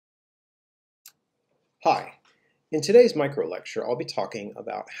Hi. In today's micro lecture, I'll be talking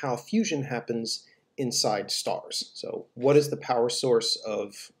about how fusion happens inside stars. So what is the power source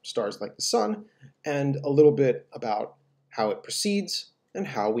of stars like the sun, and a little bit about how it proceeds and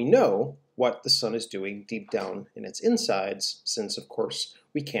how we know what the sun is doing deep down in its insides, since of course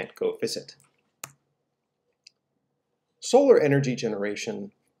we can't go visit. Solar energy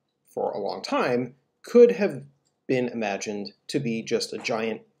generation for a long time could have been imagined to be just a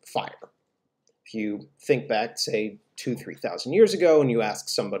giant fire. If you think back, say, 2,000–3,000 years ago, and you ask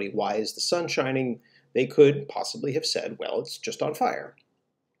somebody, why is the sun shining? They could possibly have said, well, it's just on fire.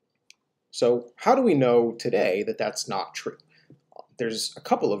 So how do we know today that that's not true? There's a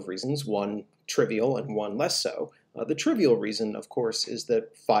couple of reasons, one trivial and one less so. The trivial reason, of course, is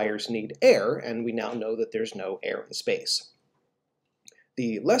that fires need air, and we now know that there's no air in space.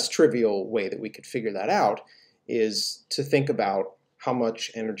 The less trivial way that we could figure that out is to think about how much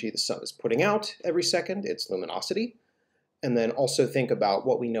energy the sun is putting out every second, its luminosity, and then also think about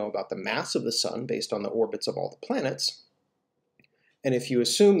what we know about the mass of the sun based on the orbits of all the planets. And if you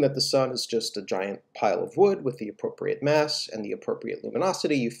assume that the sun is just a giant pile of wood with the appropriate mass and the appropriate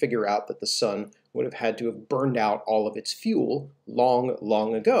luminosity, you figure out that the sun would have had to have burned out all of its fuel long,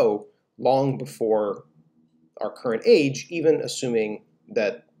 long ago, long before our current age, even assuming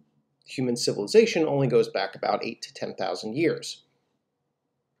that human civilization only goes back about 8,000 to 10,000 years.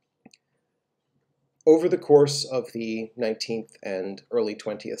 Over the course of the 19th and early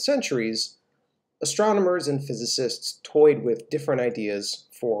 20th centuries, astronomers and physicists toyed with different ideas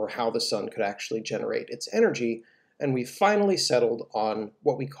for how the sun could actually generate its energy, and we finally settled on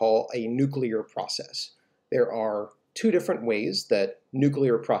what we call a nuclear process. There are two different ways that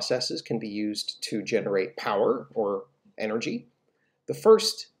nuclear processes can be used to generate power or energy. The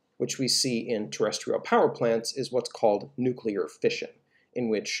first, which we see in terrestrial power plants, is what's called nuclear fission, in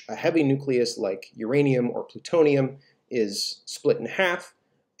which a heavy nucleus like uranium or plutonium is split in half,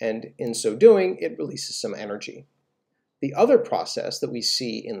 and in so doing, it releases some energy. The other process that we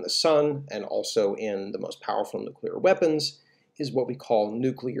see in the sun and also in the most powerful nuclear weapons is what we call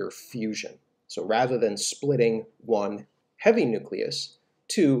nuclear fusion. So rather than splitting one heavy nucleus,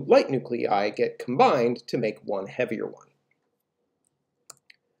 two light nuclei get combined to make one heavier one.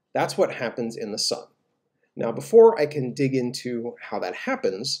 That's what happens in the sun. Now, before I can dig into how that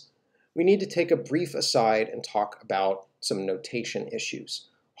happens, we need to take a brief aside and talk about some notation issues.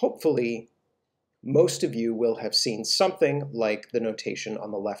 Hopefully, most of you will have seen something like the notation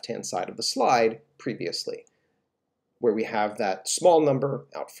on the left-hand side of the slide previously, where we have that small number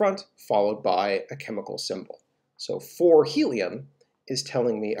out front followed by a chemical symbol. So 4 helium is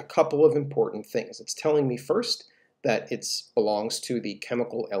telling me a couple of important things. It's telling me first that it belongs to the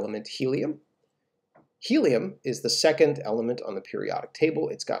chemical element helium. Helium is the second element on the periodic table.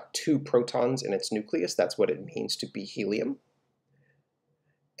 It's got 2 protons in its nucleus. That's what it means to be helium.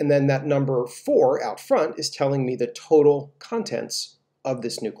 And then that number 4 out front is telling me the total contents of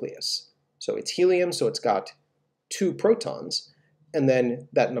this nucleus. So it's helium, so it's got 2 protons. And then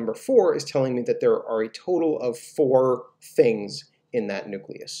that number 4 is telling me that there are a total of 4 things in that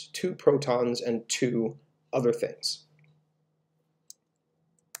nucleus. 2 protons and 2 other things.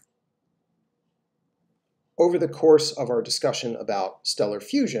 Over the course of our discussion about stellar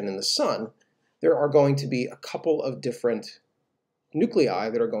fusion in the sun, there are going to be a couple of different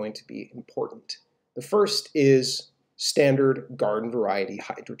nuclei that are going to be important. The first is standard garden variety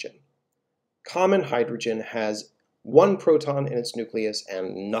hydrogen. Common hydrogen has 1 proton in its nucleus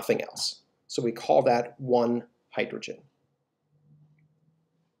and nothing else. So we call that 1 hydrogen.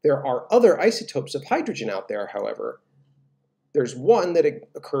 There are other isotopes of hydrogen out there, however. There's one that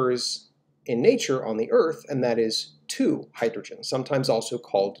occurs in nature on the Earth, and that is 2 hydrogen, sometimes also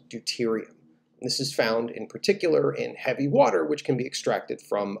called deuterium. This is found in particular in heavy water, which can be extracted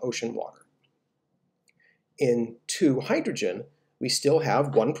from ocean water. In 2 hydrogen, we still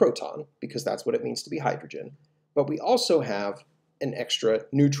have 1 proton, because that's what it means to be hydrogen, but we also have an extra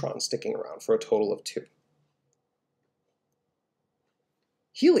neutron sticking around for a total of 2.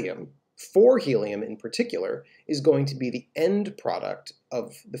 Helium, 4 helium in particular, is going to be the end product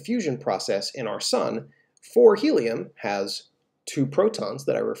of the fusion process in our sun. 4 helium has 2 protons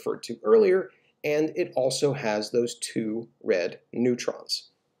that I referred to earlier, and it also has those 2 red neutrons.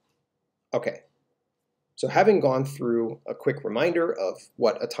 Okay, so having gone through a quick reminder of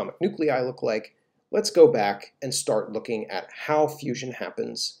what atomic nuclei look like, let's go back and start looking at how fusion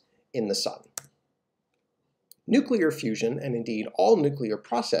happens in the sun. Nuclear fusion, and indeed all nuclear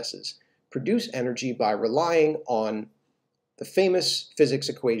processes, produce energy by relying on the famous physics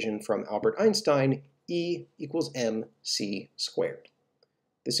equation from Albert Einstein, E = mc².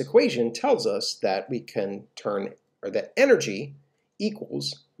 This equation tells us that we can that energy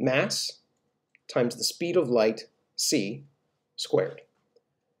equals mass times the speed of light, c, squared.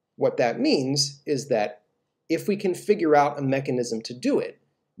 What that means is that if we can figure out a mechanism to do it,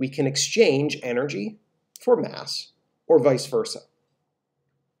 we can exchange energy for mass, or vice versa.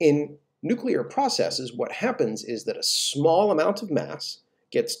 In nuclear processes, what happens is that a small amount of mass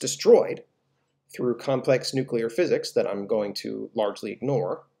gets destroyed through complex nuclear physics that I'm going to largely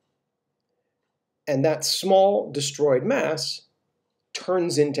ignore, and that small destroyed mass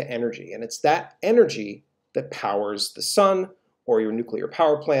turns into energy, and it's that energy that powers the sun, or your nuclear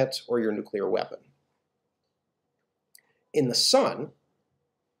power plant, or your nuclear weapon. In the sun,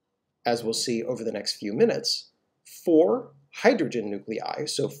 as we'll see over the next few minutes, 4 hydrogen nuclei,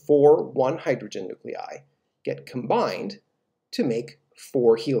 so 4 1-hydrogen nuclei, get combined to make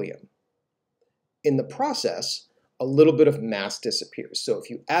 4 helium. In the process, a little bit of mass disappears. So if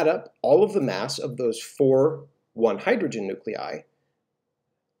you add up all of the mass of those 4 1-hydrogen nuclei,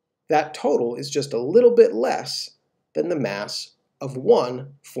 that total is just a little bit less than the mass of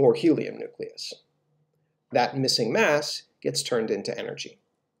 1 4-helium nucleus. That missing mass gets turned into energy.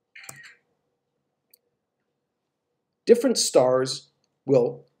 Different stars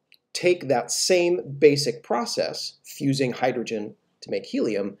will take that same basic process, fusing hydrogen to make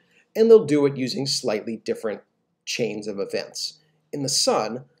helium, and they'll do it using slightly different chains of events. In the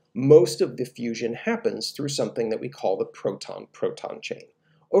sun, most of the fusion happens through something that we call the proton-proton chain.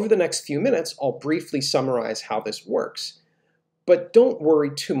 Over the next few minutes, I'll briefly summarize how this works, but don't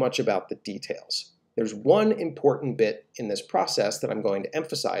worry too much about the details. There's one important bit in this process that I'm going to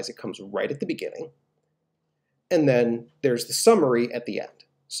emphasize. It comes right at the beginning, and then there's the summary at the end.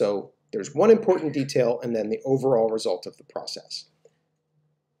 So there's one important detail and then the overall result of the process.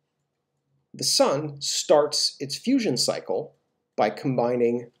 The sun starts its fusion cycle by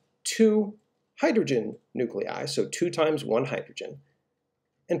combining 2 hydrogen nuclei, so 2 times 1 hydrogen,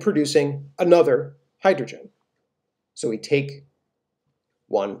 and producing another hydrogen. So we take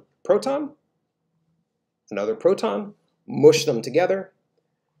 1 proton, another proton, mush them together,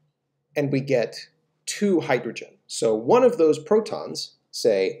 and we get 2 hydrogen. So one of those protons,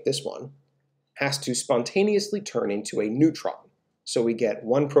 say this one, has to spontaneously turn into a neutron. So we get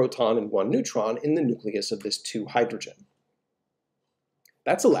 1 proton and 1 neutron in the nucleus of this 2 hydrogen.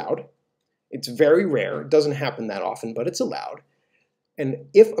 That's allowed. It's very rare. It doesn't happen that often, but it's allowed. And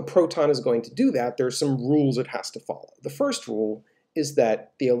if a proton is going to do that, there's some rules it has to follow. The first rule is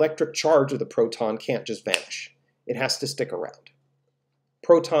that the electric charge of the proton can't just vanish. It has to stick around.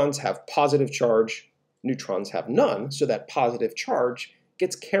 Protons have positive charge, neutrons have none, so that positive charge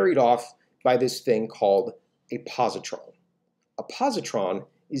gets carried off by this thing called a positron. A positron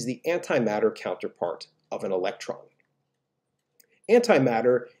is the antimatter counterpart of an electron.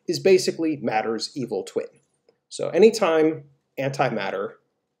 Antimatter is basically matter's evil twin. So anytime antimatter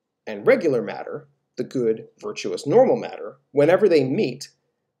and regular matter, the good, virtuous, normal matter, whenever they meet,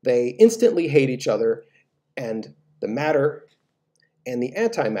 they instantly hate each other, and the matter and the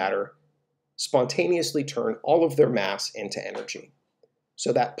antimatter spontaneously turn all of their mass into energy.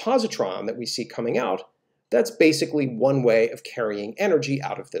 So that positron that we see coming out, that's basically one way of carrying energy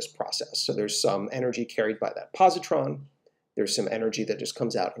out of this process. So there's some energy carried by that positron, there's some energy that just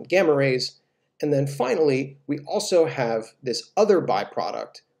comes out in gamma rays, and then finally, we also have this other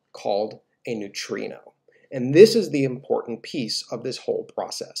byproduct called a neutrino. And this is the important piece of this whole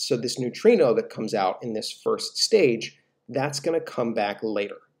process. So this neutrino that comes out in this first stage, that's going to come back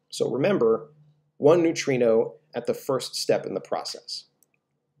later. So remember, 1 neutrino at the first step in the process.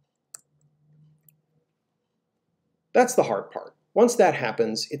 That's the hard part. Once that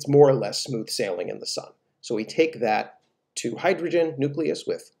happens, it's more or less smooth sailing in the sun. So we take that 2 hydrogen nucleus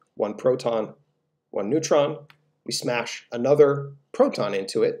with 1 proton, 1 neutron, we smash another proton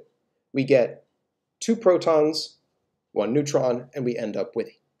into it, we get 2 protons, 1 neutron, and we end up with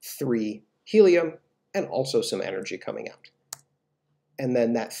 3 helium and also some energy coming out. And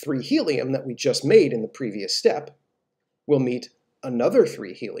then that 3 helium that we just made in the previous step will meet another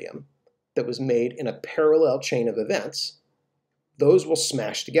 3 helium that was made in a parallel chain of events. Those will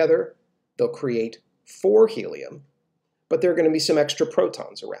smash together, they'll create 4 helium, but there are going to be some extra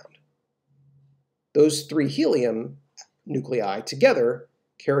protons around. Those 3 helium nuclei together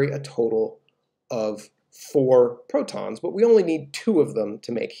carry a total of 4 protons, but we only need 2 of them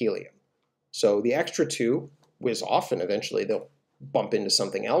to make helium. So the extra 2 whiz off, and eventually they'll bump into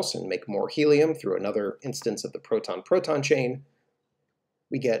something else and make more helium through another instance of the proton-proton chain.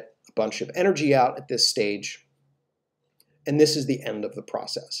 We get a bunch of energy out at this stage, and this is the end of the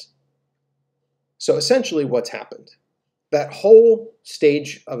process. So essentially what's happened? That whole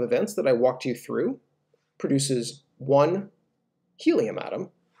stage of events that I walked you through produces one helium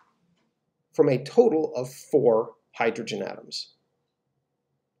atom from a total of 4 hydrogen atoms.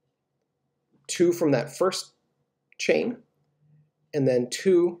 2 from that first chain, and then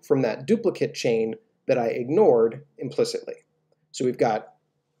 2 from that duplicate chain that I ignored implicitly. So we've got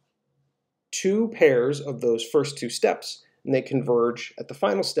 2 pairs of those first 2 steps, and they converge at the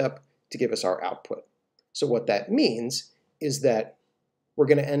final step to give us our output. So what that means is that we're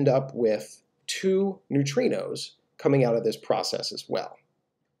going to end up with 2 neutrinos coming out of this process as well.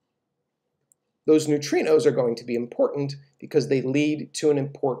 Those neutrinos are going to be important because they lead to an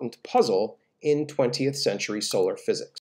important puzzle in 20th century solar physics.